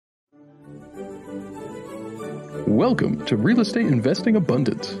Welcome to Real Estate Investing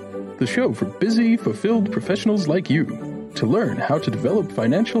Abundance, the show for busy, fulfilled professionals like you to learn how to develop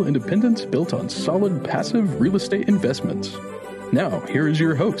financial independence built on solid, passive real estate investments. Now, here is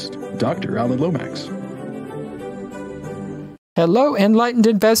your host, Dr. Alan Lomax. Hello, enlightened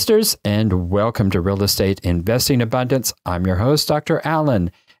investors, and welcome to Real Estate Investing Abundance. I'm your host, Dr.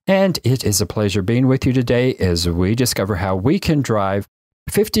 Alan, and it is a pleasure being with you today as we discover how we can drive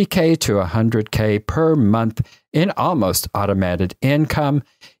 50k to 100k per month in almost automated income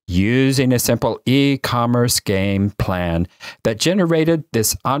using a simple e-commerce game plan that generated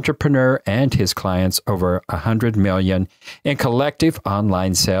this entrepreneur and his clients over 100 million in collective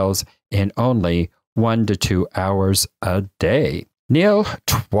online sales in only 1 to 2 hours a day. Neil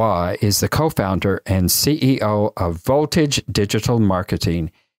Twa is the co-founder and CEO of Voltage Digital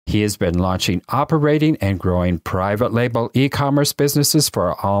Marketing. He has been launching, operating, and growing private label e-commerce businesses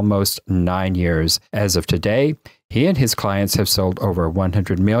for almost 9 years. As of today, he and his clients have sold over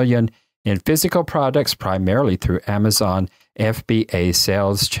 100 million in physical products, primarily through Amazon FBA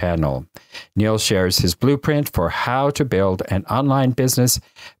sales channel. Neil shares his blueprint for how to build an online business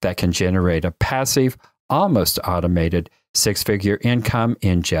that can generate a passive, almost automated six-figure income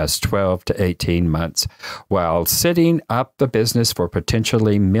in just 12 to 18 months, while setting up the business for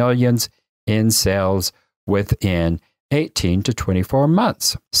potentially millions in sales within 18 to 24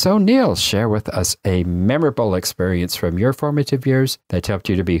 months. So Neil, share with us a memorable experience from your formative years that helped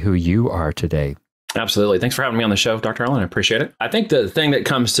you to be who you are today. Absolutely. Thanks for having me on the show, Dr. Allen. I appreciate it. I think the thing that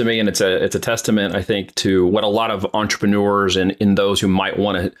comes to me, and it's a testament, I think, to what a lot of entrepreneurs and in those who might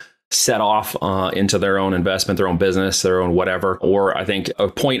want to set off into their own investment, their own business, their own whatever. Or I think a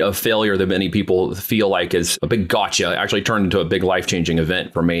point of failure that many people feel like is a big gotcha actually turned into a big life-changing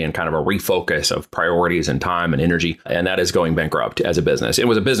event for me and kind of a refocus of priorities and time and energy. And that is going bankrupt as a business. It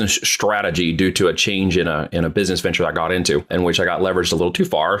was a business strategy due to a change in a business venture that I got into, in which I got leveraged a little too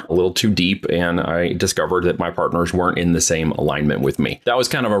far, a little too deep. And I discovered that my partners weren't in the same alignment with me. That was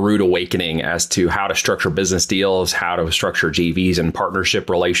kind of a rude awakening as to how to structure business deals, how to structure JVs and partnership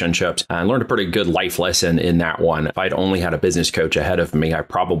relationships. I learned a pretty good life lesson in that one. If I'd only had a business coach ahead of me, I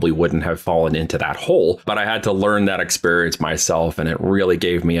probably wouldn't have fallen into that hole. But I had to learn that experience myself, and it really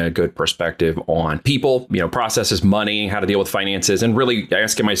gave me a good perspective on people, processes, money, how to deal with finances, and really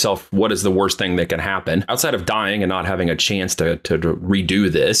asking myself, what is the worst thing that can happen outside of dying and not having a chance to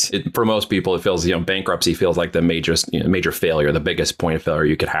redo this? For most people, it feels, bankruptcy feels like the major failure, the biggest point of failure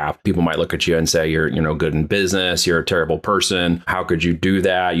you could have. People might look at you and say, you're no good in business, you're a terrible person. How could you do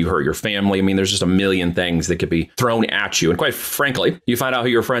that? You hurt your family. I mean, there's just a million things that could be thrown at you. And quite frankly, you find out who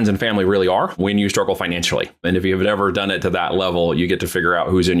your friends and family really are when you struggle financially. And if you've ever done it to that level, you get to figure out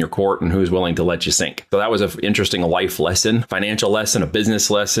who's in your court and who's willing to let you sink. So that was an interesting life lesson, financial lesson, a business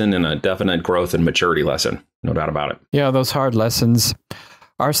lesson, and a definite growth and maturity lesson. No doubt about it. Yeah, those hard lessons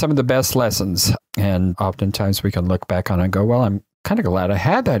are some of the best lessons. And oftentimes we can look back on it and go, well, I'm kind of glad I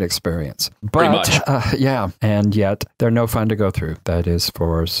had that experience. But and yet they're no fun to go through. That is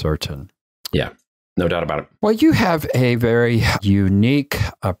for certain. Yeah, no doubt about it. Well, you have a very unique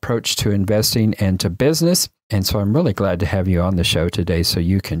approach to investing and to business. And so I'm really glad to have you on the show today so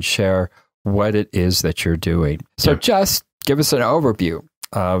you can share what it is that you're doing. So just give us an overview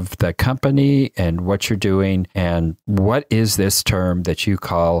of the company and what you're doing and what is this term that you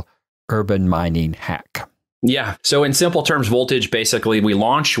call urban mining hack? Yeah. So in simple terms, Voltage, basically, we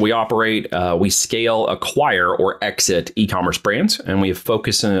launch, we operate, we scale, acquire, or exit e-commerce brands. And we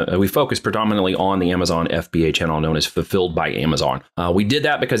focus predominantly on the Amazon FBA channel known as Fulfilled by Amazon. We did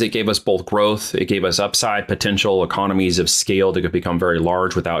that because it gave us both growth. It gave us upside potential, economies of scale that could become very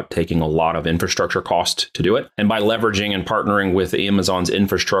large without taking a lot of infrastructure cost to do it. And by leveraging and partnering with Amazon's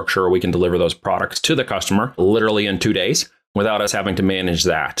infrastructure, we can deliver those products to the customer literally in 2 days, without us having to manage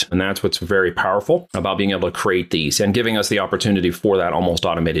that. And that's what's very powerful about being able to create these and giving us the opportunity for that almost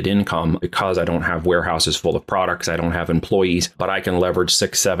automated income, because I don't have warehouses full of products. I don't have employees, but I can leverage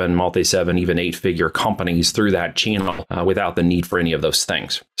 6, 7, multi-7, even 8-figure companies through that channel without the need for any of those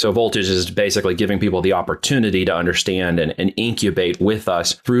things. So Voltage is basically giving people the opportunity to understand and incubate with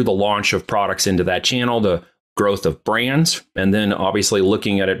us through the launch of products into that channel, the growth of brands, and then obviously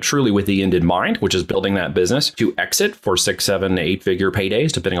looking at it truly with the end in mind, which is building that business to exit for 6, 7, 8-figure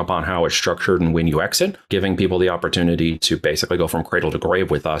paydays, depending upon how it's structured and when you exit, giving people the opportunity to basically go from cradle to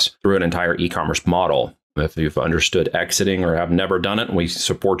grave with us through an entire e-commerce model. If you've understood exiting or have never done it, we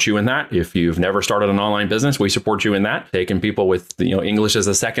support you in that. If you've never started an online business, we support you in that. Taking people with English as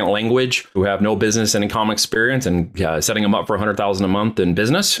a second language who have no business and income experience and setting them up for $100,000 a month in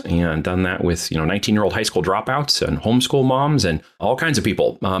business, and done that with 19-year-old high school dropouts and homeschool moms and all kinds of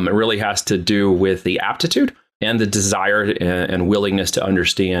people. It really has to do with the aptitude and the desire and willingness to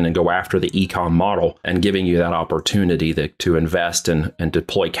understand and go after the e-com model and giving you that opportunity to invest and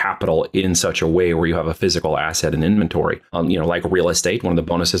deploy capital in such a way where you have a physical asset and inventory. Like real estate, one of the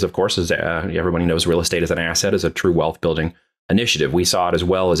bonuses, of course, is everybody knows real estate as an asset is a true wealth building initiative. We saw it as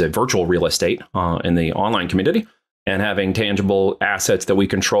well as a virtual real estate in the online community, and having tangible assets that we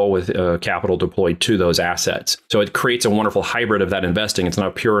control with capital deployed to those assets. So it creates a wonderful hybrid of that investing. It's not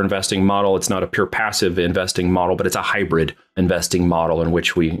a pure investing model. It's not a pure passive investing model, but it's a hybrid investing model in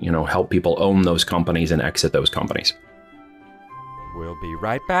which we, help people own those companies and exit those companies. We'll be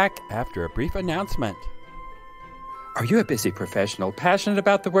right back after a brief announcement. Are you a busy professional, passionate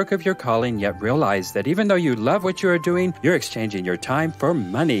about the work of your calling, yet realize that even though you love what you are doing, you're exchanging your time for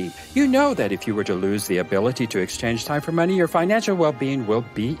money? You know that if you were to lose the ability to exchange time for money, your financial well-being will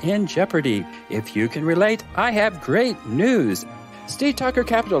be in jeopardy. If you can relate, I have great news. Steed Talker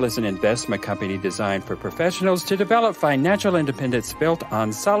Capital is an investment company designed for professionals to develop financial independence built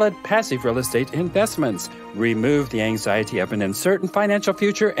on solid passive real estate investments. Remove the anxiety of an uncertain financial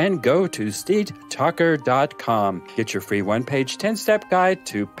future and go to steedtalker.com. Get your free one-page 10-step guide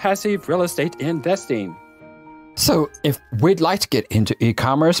to passive real estate investing. So if we'd like to get into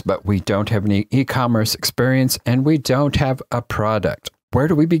e-commerce, but we don't have any e-commerce experience and we don't have a product, where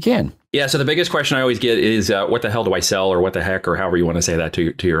do we begin? Yeah, so the biggest question I always get is, what the hell do I sell, or what the heck, or however you want to say that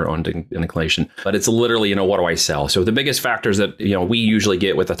to your own inclination. But it's literally, what do I sell? So the biggest factors that, we usually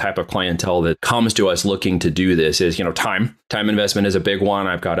get with the type of clientele that comes to us looking to do this is, time. Time investment is a big one.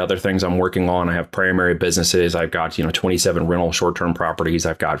 I've got other things I'm working on. I have primary businesses. I've got, 27 rental short-term properties.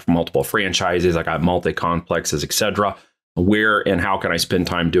 I've got multiple franchises. I got multi-complexes, etc. Where and how can I spend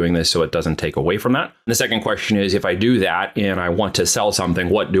time doing this so it doesn't take away from that? And the second question is, if I do that and I want to sell something,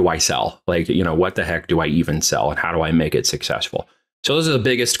 what do I sell? What the heck do I even sell, and how do I make it successful? So those are the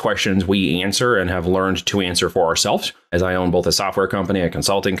biggest questions we answer and have learned to answer for ourselves. As I own both a software company, a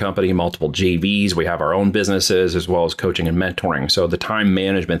consulting company, multiple JVs, we have our own businesses, as well as coaching and mentoring. So the time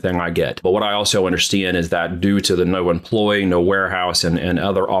management thing I get. But what I also understand is that due to the no employee, no warehouse, and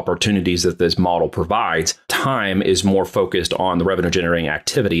other opportunities that this model provides, time is more focused on the revenue generating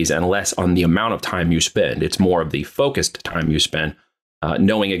activities and less on the amount of time you spend. It's more of the focused time you spend.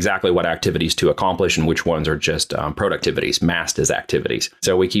 Knowing exactly what activities to accomplish and which ones are just productivities, masked as activities.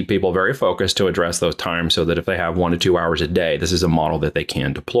 So we keep people very focused to address those times so that if they have 1 to 2 hours a day, this is a model that they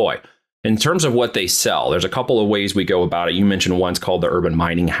can deploy. In terms of what they sell, there's a couple of ways we go about it. You mentioned one's called the urban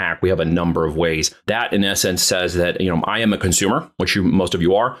mining hack. We have a number of ways. That, in essence, says that, I am a consumer, which most of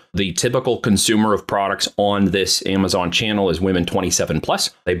you are. The typical consumer of products on this Amazon channel is women 27 plus.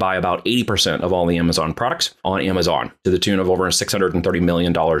 They buy about 80% of all the Amazon products on Amazon, to the tune of over $630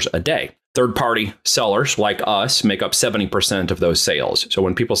 million a day. Third-party sellers like us make up 70% of those sales. So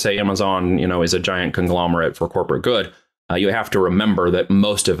when people say Amazon, is a giant conglomerate for corporate good, you have to remember that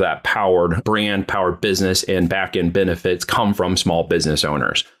most of that powered brand, powered business, and back-end benefits come from small business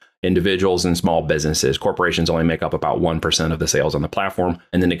owners. Individuals and small businesses. Corporations only make up about 1% of the sales on the platform.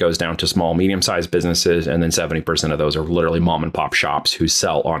 And then it goes down to small, medium-sized businesses. And then 70% of those are literally mom and pop shops who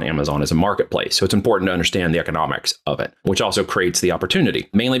sell on Amazon as a marketplace. So it's important to understand the economics of it, which also creates the opportunity,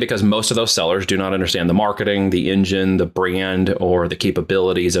 mainly because most of those sellers do not understand the marketing, the engine, the brand, or the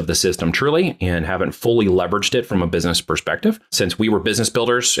capabilities of the system truly, and haven't fully leveraged it from a business perspective. Since we were business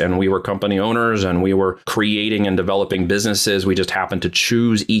builders and we were company owners and we were creating and developing businesses, we just happened to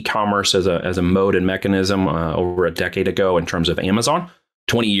choose e-commerce as a mode and mechanism over a decade ago in terms of Amazon.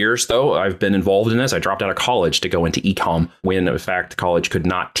 20 years, though, I've been involved in this. I dropped out of college to go into e-com when, in fact, college could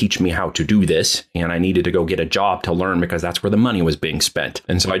not teach me how to do this. And I needed to go get a job to learn because that's where the money was being spent.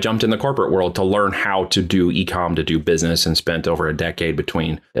 And so I jumped in the corporate world to learn how to do e-com, to do business, and spent over a decade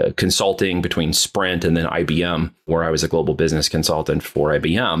between consulting, between Sprint and then IBM, where I was a global business consultant for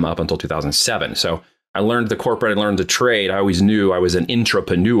IBM up until 2007. So I learned the corporate, I learned the trade. I always knew I was an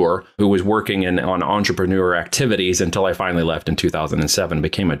intrapreneur who was working on entrepreneur activities until I finally left in 2007 and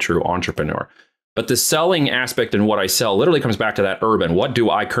became a true entrepreneur. But the selling aspect and what I sell literally comes back to that urban. What do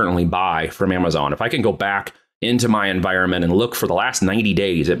I currently buy from Amazon? If I can go back into my environment and look for the last 90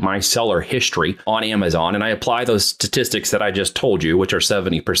 days at my seller history on Amazon, and I apply those statistics that I just told you, which are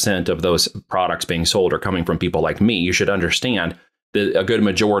 70% of those products being sold are coming from people like me, you should understand a good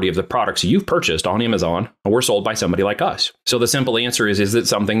majority of the products you've purchased on Amazon were sold by somebody like us. So the simple answer is it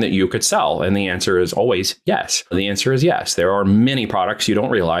something that you could sell? And the answer is always yes. The answer is yes. There are many products you don't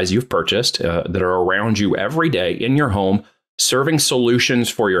realize you've purchased that are around you every day in your home, serving solutions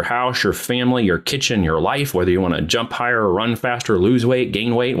for your house, your family, your kitchen, your life, whether you want to jump higher, run faster, lose weight,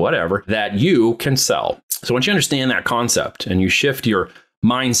 gain weight, whatever, that you can sell. So once you understand that concept and you shift your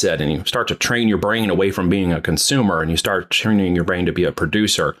mindset and you start to train your brain away from being a consumer and you start training your brain to be a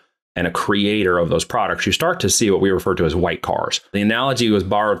producer and a creator of those products, you start to see what we refer to as white cars. The analogy was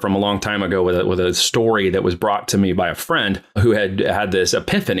borrowed from a long time ago with a story that was brought to me by a friend who had this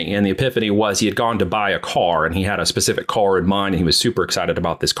epiphany. And the epiphany was he had gone to buy a car and he had a specific car in mind and he was super excited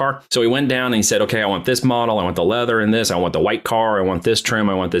about this car. So he went down and he said, okay, I want this model. I want the leather in this. I want the white car. I want this trim.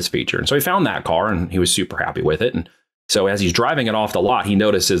 I want this feature. And so he found that car and he was super happy with it. And so as he's driving it off the lot, he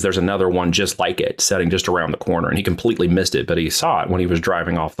notices there's another one just like it sitting just around the corner. And he completely missed it, but he saw it when he was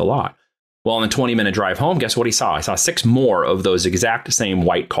driving off the lot. Well, on the 20-minute drive home, guess what he saw? He saw 6 more of those exact same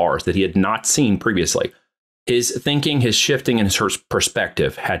white cars that he had not seen previously. His thinking, his shifting, and his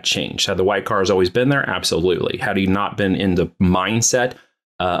perspective had changed. Had the white cars always been there? Absolutely. Had he not been in the mindset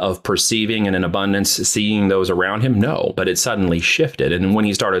of perceiving and in abundance, seeing those around him? No, but it suddenly shifted. And when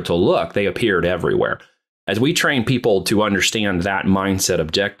he started to look, they appeared everywhere. As we train people to understand that mindset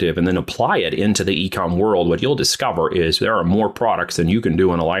objective and then apply it into the e-com world, what you'll discover is there are more products than you can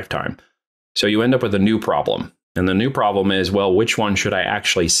do in a lifetime. So you end up with a new problem. And the new problem is, well, which one should I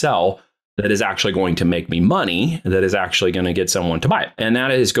actually sell that is actually going to make me money, that is actually going to get someone to buy it? And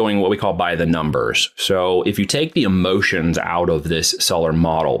that is going what we call by the numbers. So if you take the emotions out of this seller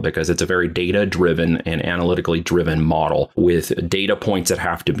model, because it's a very data-driven and analytically driven model with data points that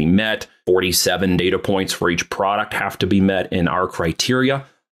have to be met, 47 data points for each product have to be met in our criteria,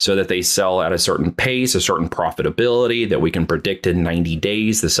 so that they sell at a certain pace, a certain profitability, that we can predict in 90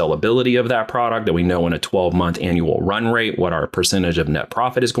 days the sellability of that product, that we know in a 12-month annual run rate what our percentage of net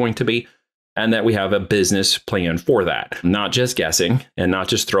profit is going to be, and that we have a business plan for that. Not just guessing and not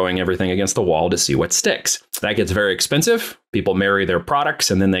just throwing everything against the wall to see what sticks. That gets very expensive. People marry their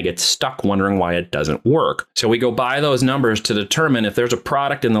products and then they get stuck wondering why it doesn't work. So we go by those numbers to determine if there's a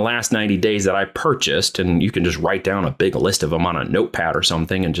product in the last 90 days that I purchased, and you can just write down a big list of them on a notepad or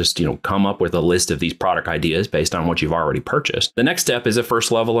something and just, come up with a list of these product ideas based on what you've already purchased. The next step is a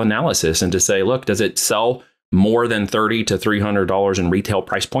first level analysis and to say, look, does it sell more than $30 to $300 in retail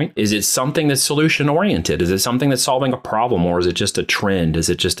price point? Is it something that's solution oriented? Is it something that's solving a problem, or is it just a trend? Is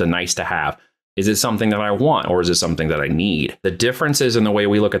it just a nice to have? Is it something that I want, or is it something that I need? The difference is in the way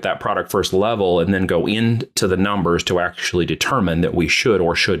we look at that product first level and then go into the numbers to actually determine that we should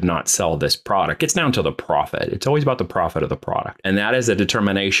or should not sell this product. It's down to the profit. It's always about the profit of the product. And that is a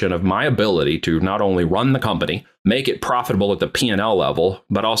determination of my ability to not only run the company, make it profitable at the P&L level,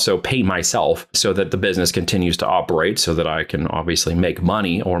 but also pay myself so that the business continues to operate, so that I can obviously make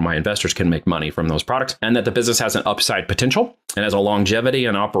money, or my investors can make money from those products, and that the business has an upside potential and has a longevity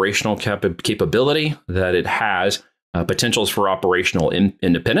and operational capability, that it has potentials for operational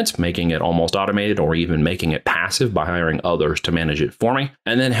independence, making it almost automated or even making it passive by hiring others to manage it for me.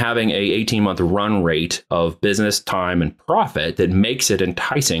 And then having a 18-month run rate of business time and profit that makes it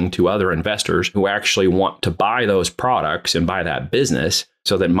enticing to other investors who actually want to buy those products and buy that business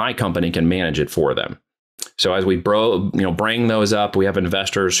so that my company can manage it for them. So as we bring those up, we have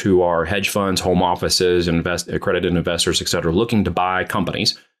investors who are hedge funds, home offices, accredited investors, et cetera, looking to buy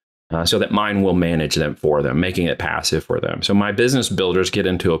companies. So that mine will manage them for them, making it passive for them. So my business builders get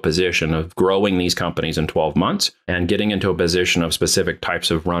into a position of growing these companies in 12 months and getting into a position of specific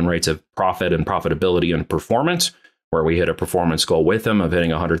types of run rates of profit and profitability and performance, where we hit a performance goal with them of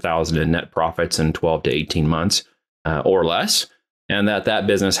hitting 100,000 in net profits in 12 to 18 months or less. And that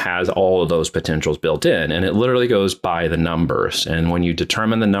business has all of those potentials built in. And it literally goes by the numbers. And when you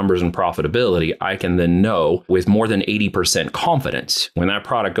determine the numbers and profitability, I can then know with more than 80% confidence when that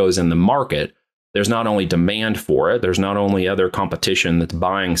product goes in the market, there's not only demand for it, there's not only other competition that's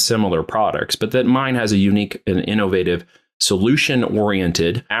buying similar products, but that mine has a unique and innovative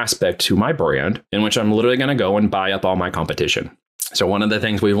solution-oriented aspect to my brand in which I'm literally going to go and buy up all my competition. So one of the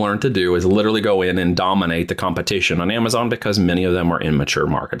things we've learned to do is literally go in and dominate the competition on Amazon, because many of them are immature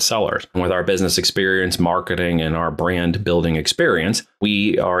market sellers. And with our business experience, marketing, and our brand building experience,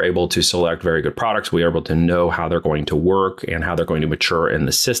 we are able to select very good products. We are able to know how they're going to work and how they're going to mature in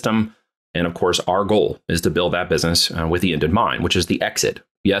the system. And of course, our goal is to build that business with the end in mind, which is the exit.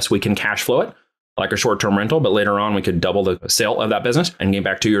 Yes, we can cash flow it like a short-term rental, but later on we could double the sale of that business and gain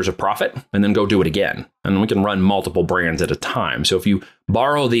back 2 years of profit and then go do it again. And we can run multiple brands at a time. So if you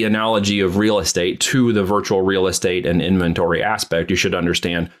borrow the analogy of real estate to the virtual real estate and inventory aspect, you should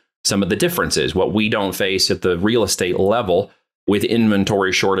understand some of the differences. What we don't face at the real estate level with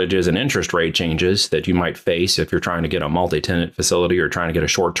inventory shortages and interest rate changes that you might face if you're trying to get a multi-tenant facility or trying to get a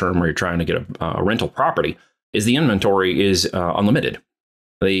short-term or you're trying to get a rental property, is the inventory is unlimited.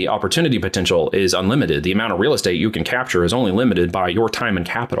 The opportunity potential is unlimited. The amount of real estate you can capture is only limited by your time and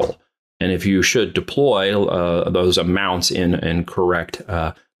capital. And if you should deploy those amounts in correct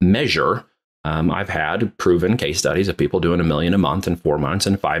measure, I've had proven case studies of people doing $1 million a month in 4 months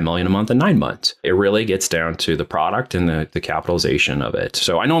and $5 million a month in 9 months. It really gets down to the product and the capitalization of it.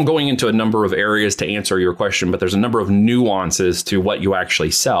 So I know I'm going into a number of areas to answer your question, but there's a number of nuances to what you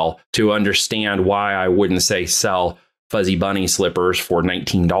actually sell to understand why I wouldn't say sell fuzzy bunny slippers for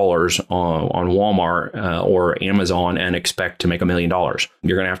 $19 on Walmart or Amazon and expect to make $1 million.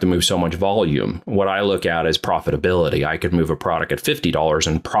 You're going to have to move so much volume. What I look at is profitability. I could move a product at $50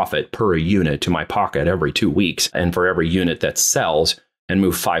 and profit per unit to my pocket every 2 weeks. And for every unit that sells and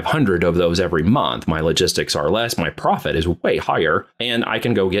move 500 of those every month, my logistics are less, my profit is way higher, and I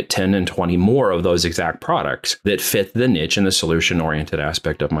can go get 10 and 20 more of those exact products that fit the niche and the solution-oriented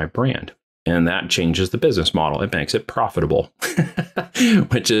aspect of my brand. And that changes the business model. It makes it profitable,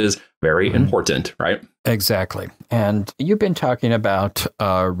 which is very important, right? Exactly. And you've been talking about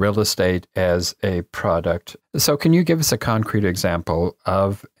real estate as a product. So can you give us a concrete example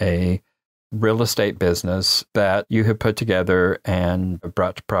of a real estate business that you have put together and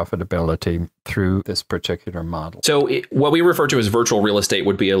brought to profitability through this particular model? So what we refer to as virtual real estate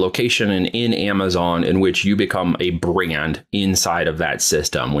would be a location in Amazon in which you become a brand inside of that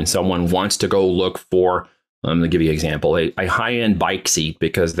system. When someone wants to go look for, I'm going to give you an example, a high-end bike seat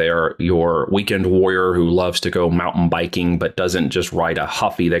because they are your weekend warrior who loves to go mountain biking but doesn't just ride a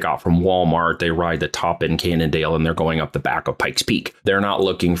Huffy they got from Walmart. They ride the top in Cannondale and they're going up the back of Pikes Peak. They're not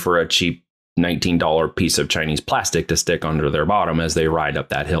looking for a cheap $19 piece of Chinese plastic to stick under their bottom as they ride up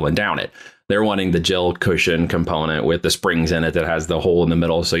that hill and down it. They're wanting the gel cushion component with the springs in it that has the hole in the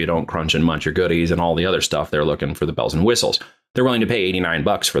middle so you don't crunch and munch your goodies and all the other stuff. They're looking for the bells and whistles. They're willing to pay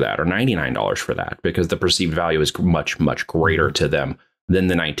 $89 for that or $99 for that because the perceived value is much, much greater to them than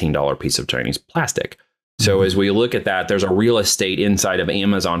the $19 piece of Chinese plastic. So as we look at that, there's a real estate inside of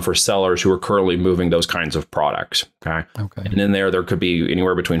Amazon for sellers who are currently moving those kinds of products. Okay. And in there could be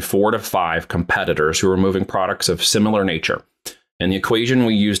anywhere between 4 to 5 competitors who are moving products of similar nature. And the equation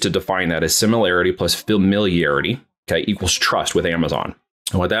we use to define that is similarity plus familiarity, okay, equals trust with Amazon.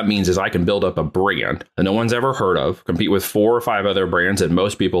 And what that means is I can build up a brand that no one's ever heard of, compete with 4 or 5 other brands that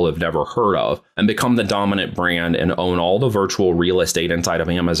most people have never heard of, and become the dominant brand and own all the virtual real estate inside of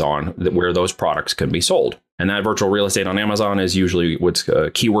Amazon where those products can be sold. And that virtual real estate on Amazon is usually what's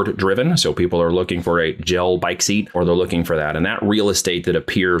keyword driven. So people are looking for a gel bike seat or they're looking for that. And that real estate that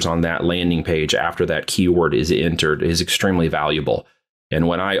appears on that landing page after that keyword is entered is extremely valuable. And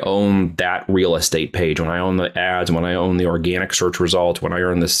when I own that real estate page, when I own the ads, when I own the organic search results, when I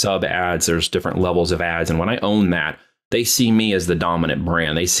earn the sub ads, there's different levels of ads. And when I own that, they see me as the dominant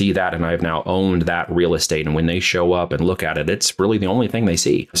brand. They see that, and I've now owned that real estate. And when they show up and look at it, it's really the only thing they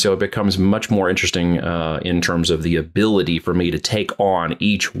see. So it becomes much more interesting in terms of the ability for me to take on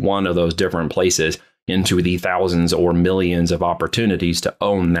each one of those different places into the thousands or millions of opportunities to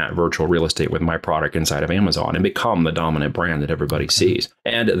own that virtual real estate with my product inside of Amazon and become the dominant brand that everybody sees.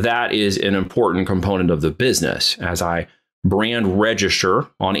 And that is an important component of the business as I brand register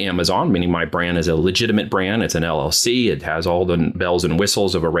on Amazon, meaning my brand is a legitimate brand. It's an LLC. It has all the bells and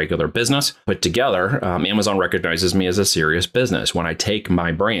whistles of a regular business put together. Amazon recognizes me as a serious business. When I take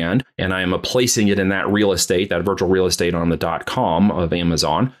my brand and I am placing it in that real estate, that virtual real estate on the .com of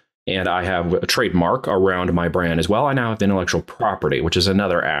Amazon, and I have a trademark around my brand as well, I now have intellectual property, which is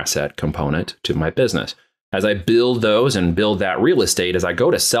another asset component to my business. As I build those and build that real estate, as I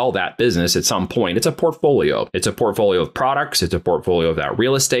go to sell that business at some point, it's a portfolio. It's a portfolio of products. It's a portfolio of that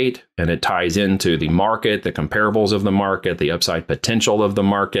real estate, and it ties into the market, the comparables of the market, the upside potential of the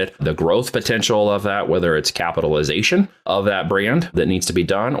market, the growth potential of that, whether it's capitalization of that brand that needs to be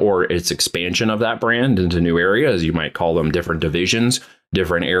done, or it's expansion of that brand into new areas. You might call them different divisions,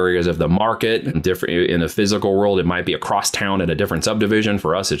 different areas of the market, different in the physical world. It might be across town at a different subdivision.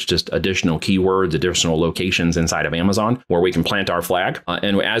 For us, it's just additional keywords, additional locations inside of Amazon where we can plant our flag.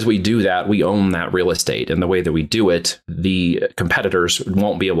 And as we do that, we own that real estate. And the way that we do it, the competitors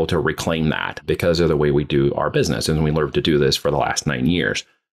won't be able to reclaim that because of the way we do our business. And we learned to do this for the last 9 years.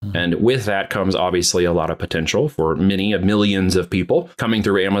 And with that comes obviously a lot of potential for many millions of people coming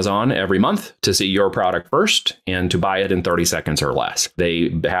through Amazon every month to see your product first and to buy it in 30 seconds or less.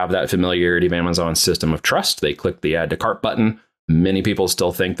 They have that familiarity of Amazon's system of trust. They click the add to cart button. Many people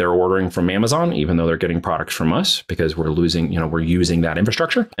still think they're ordering from Amazon, even though they're getting products from us because we're using that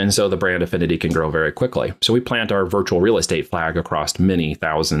infrastructure. And so the brand affinity can grow very quickly. So we plant our virtual real estate flag across many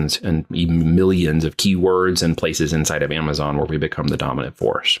thousands and even millions of keywords and places inside of Amazon where we become the dominant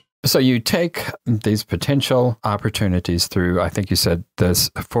force. So you take these potential opportunities through, I think you said, this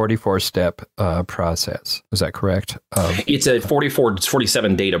 44-step process. Is that correct? It's a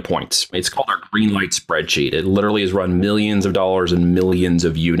 47 data points. It's called our green light spreadsheet. It literally has run millions of dollars and millions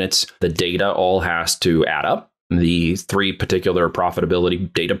of units. The data all has to add up. The 3 particular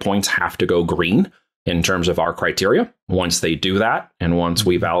profitability data points have to go green in terms of our criteria. Once they do that, and once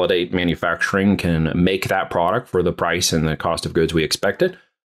we validate manufacturing can make that product for the price and the cost of goods we expected,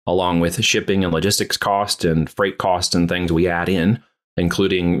 along with shipping and logistics costs and freight costs and things we add in,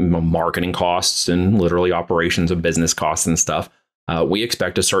 including marketing costs and literally operations of business costs and stuff, we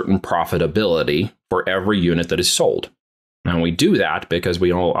expect a certain profitability for every unit that is sold. And we do that because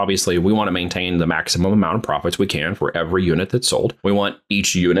we want to maintain the maximum amount of profits we can for every unit that's sold. We want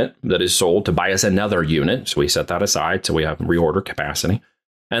each unit that is sold to buy us another unit. So we set that aside so we have reorder capacity.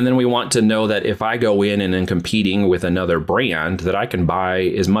 And then we want to know that if I go in and am competing with another brand, that I can buy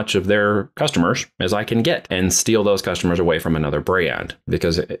as much of their customers as I can get and steal those customers away from another brand.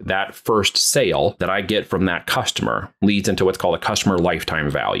 Because that first sale that I get from that customer leads into what's called a customer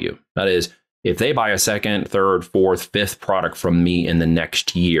lifetime value. That is, if they buy a second, third, fourth, fifth product from me in the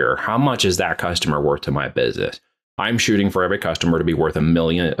next year, how much is that customer worth to my business? I'm shooting for every customer to be worth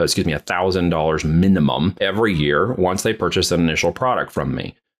 $1,000 minimum every year once they purchase an initial product from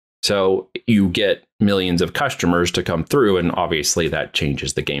me. So you get millions of customers to come through, and obviously that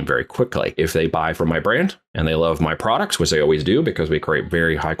changes the game very quickly. If they buy from my brand and they love my products, which they always do because we create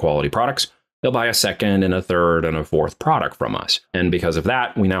very high quality products, they'll buy a second and a third and a fourth product from us. And because of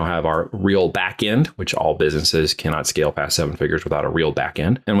that, we now have our real back end, which all businesses cannot scale past 7 figures without a real back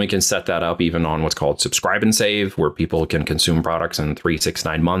end. And we can set that up even on what's called subscribe and save, where people can consume products in 3, 6,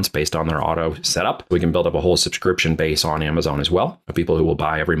 9 months based on their auto setup. We can build up a whole subscription base on Amazon as well, of people who will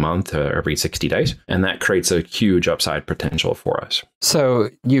buy every month, every 60 days. And that creates a huge upside potential for us. So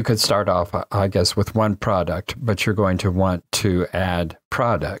you could start off, I guess, with one product, but you're going to want to add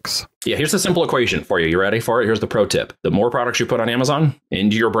products. Yeah, here's the simple equation for you. You ready for it? Here's the pro tip. The more products you put on Amazon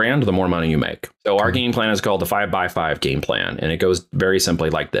into your brand, the more money you make. So our game plan is called the 5x5 game plan. And it goes very simply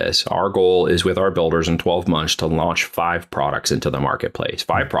like this. Our goal is with our builders in 12 months to launch 5 products into the marketplace.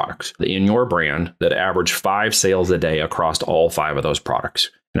 5 products in your brand that average 5 sales a day across all 5 of those products.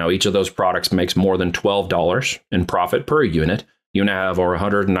 Now, each of those products makes more than $12 in profit per unit. You now have over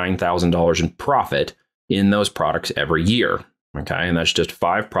 $109,000 in profit in those products every year. Okay, and that's just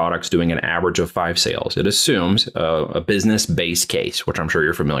 5 products doing an average of 5 sales. It assumes a business base case, which I'm sure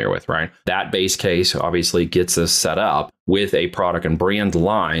you're familiar with, right? That base case obviously gets us set up with a product and brand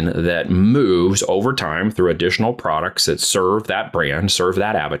line that moves over time through additional products that serve that brand, serve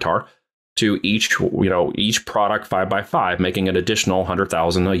that avatar, to each product 5x5, making an additional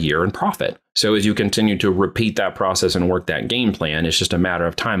 $100,000 a year in profit. So as you continue to repeat that process and work that game plan, it's just a matter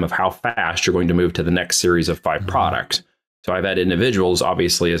of time of how fast you're going to move to the next series of 5 products. So I've had individuals,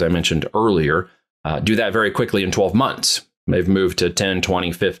 obviously, as I mentioned earlier, do that very quickly in 12 months. They've moved to 10,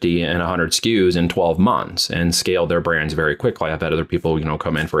 20, 50, and 100 SKUs in 12 months and scaled their brands very quickly. I've had other people,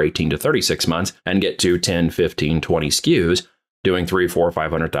 come in for 18 to 36 months and get to 10, 15, 20 SKUs, doing 3, 4,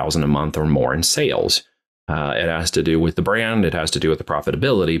 500,000 a month or more in sales. It has to do with the brand. It has to do with the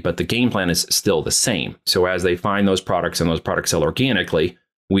profitability, but the game plan is still the same. So as they find those products and those products sell organically,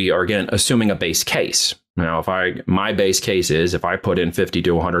 we are, again, assuming a base case. Now, my base case is if I put in $50,000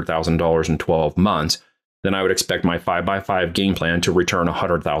 to $100,000 in 12 months, then I would expect my 5x5 game plan to return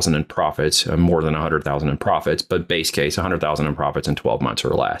 $100,000 in profits, more than $100,000 in profits, but base case $100,000 in profits in 12 months or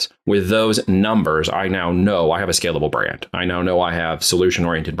less. With those numbers, I now know I have a scalable brand. I now know I have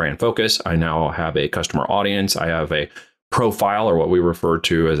solution-oriented brand focus. I now have a customer audience. I have a profile, or what we refer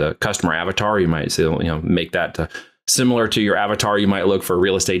to as a customer avatar. You might say, make that similar to your avatar. You might look for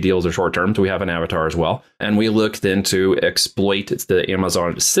real estate deals or short terms. We have an avatar as well. And we look then to exploit the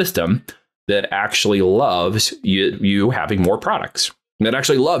Amazon system that actually loves you having more products, that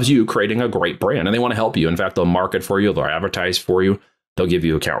actually loves you creating a great brand. And they want to help you. In fact, they'll market for you. They'll advertise for you. They'll give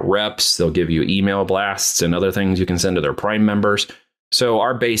you account reps. They'll give you email blasts and other things you can send to their Prime members. So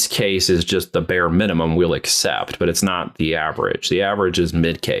our base case is just the bare minimum we'll accept, but it's not the average. The average is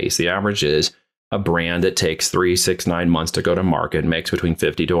mid case. The average is a brand that takes 3, 6, 9 months to go to market, makes between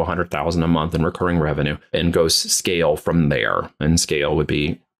 $50,000 to $100,000 a month in recurring revenue, and goes scale from there. And scale would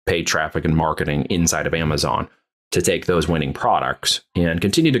be paid traffic and marketing inside of Amazon to take those winning products and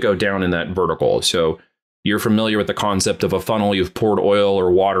continue to go down in that vertical. So you're familiar with the concept of a funnel. You've poured oil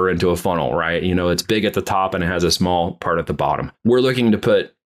or water into a funnel, right? It's big at the top and it has a small part at the bottom. We're looking to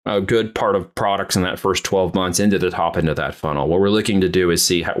put a good part of products in that first 12 months into the top end of that funnel. What we're looking to do is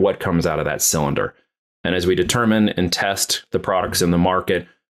see what comes out of that cylinder. And as we determine and test the products in the market,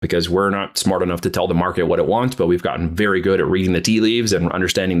 because we're not smart enough to tell the market what it wants, but we've gotten very good at reading the tea leaves and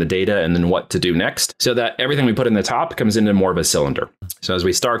understanding the data and then what to do next, so that everything we put in the top comes into more of a cylinder. So as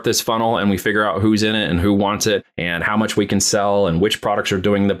we start this funnel and we figure out who's in it and who wants it and how much we can sell and which products are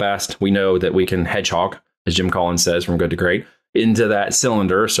doing the best, we know that we can hedgehog, as Jim Collins says, from good to great, into that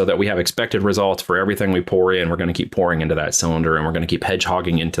cylinder so that we have expected results for everything we pour in. We're going to keep pouring into that cylinder, and we're going to keep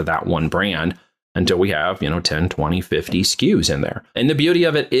hedgehogging into that one brand until we have, 10, 20, 50 SKUs in there. And the beauty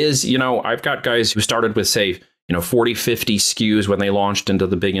of it is, I've got guys who started with, say, 40, 50 SKUs when they launched into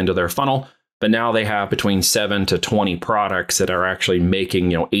the big end of their funnel, but now they have between 7 to 20 products that are actually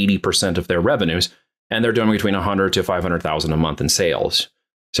making, 80% of their revenues, and they're doing between 100 to 500,000 a month in sales.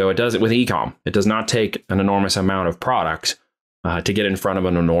 So it does it with e-com. It does not take an enormous amount of products to get in front of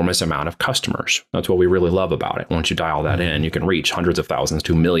an enormous amount of customers. That's what we really love about it. Once you dial that in, you can reach hundreds of thousands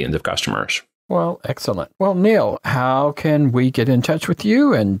to millions of customers. Well, excellent. Well, Neil, how can we get in touch with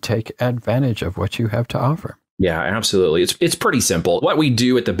you and take advantage of what you have to offer? Yeah, absolutely. It's pretty simple. What we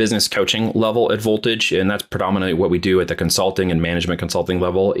do at the business coaching level at Voltage, and that's predominantly what we do at the consulting and management consulting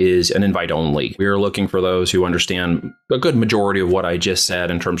level, is an invite only. We are looking for those who understand a good majority of what I just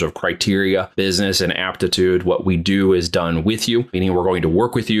said in terms of criteria, business, and aptitude. What we do is done with you, meaning we're going to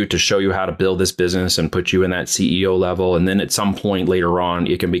work with you to show you how to build this business and put you in that CEO level. And then at some point later on,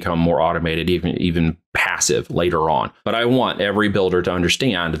 it can become more automated, even passive later on. But I want every builder to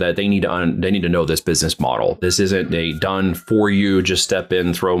understand that they need to know this business model. This isn't a done for you, just step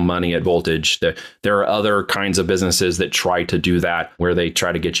in, throw money at Voltage. There are other kinds of businesses that try to do that, where they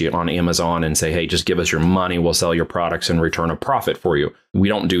try to get you on Amazon and say, hey, just give us your money, we'll sell your products and return a profit for you. We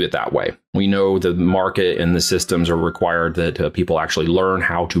don't do it that way. We know the market and the systems are required that people actually learn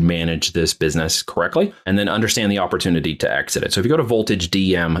how to manage this business correctly and then understand the opportunity to exit it. So if you go to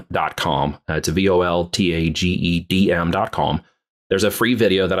voltagedm.com, it's VOLTAGEDM.com. There's a free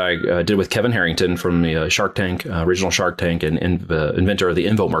video that I did with Kevin Harrington from the Shark Tank, original Shark Tank, and inventor of the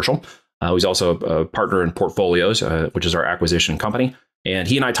infomercial. Who's also a partner in Portfolios, which is our acquisition company. And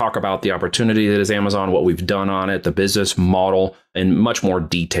he and I talk about the opportunity that is Amazon, what we've done on it, the business model, in much more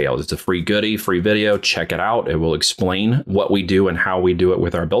detail. It's a free goodie, free video. Check it out. It will explain what we do and how we do it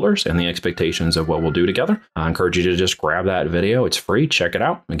with our builders and the expectations of what we'll do together. I encourage you to just grab that video. It's free. Check it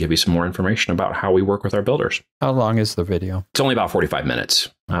out and give you some more information about how we work with our builders. How long is the video? It's only about 45 minutes,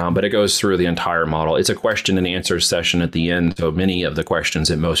 but it goes through the entire model. It's a question and answer session at the end. So many of the questions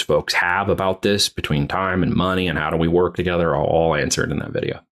that most folks have about this, between time and money and how do we work together, are all answered in that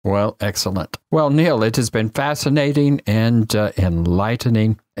video. Well, excellent. Well, Neil, it has been fascinating and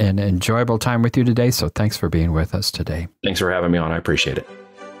enlightening and enjoyable time with you today. So thanks for being with us today. Thanks for having me on. I appreciate it.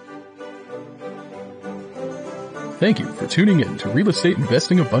 Thank you for tuning in to Real Estate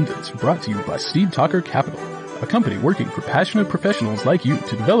Investing Abundance, brought to you by Steve Talker Capital, a company working for passionate professionals like you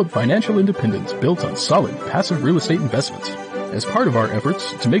to develop financial independence built on solid, passive real estate investments. As part of our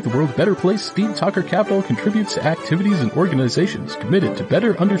efforts to make the world a better place, Steve Talker Capital contributes to activities and organizations committed to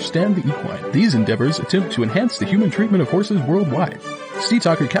better understand the equine. These endeavors attempt to enhance the human treatment of horses worldwide. Steve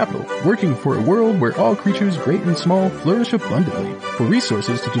Talker Capital, working for a world where all creatures, great and small, flourish abundantly. For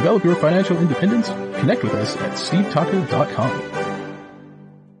resources to develop your financial independence, connect with us at stevetalker.com.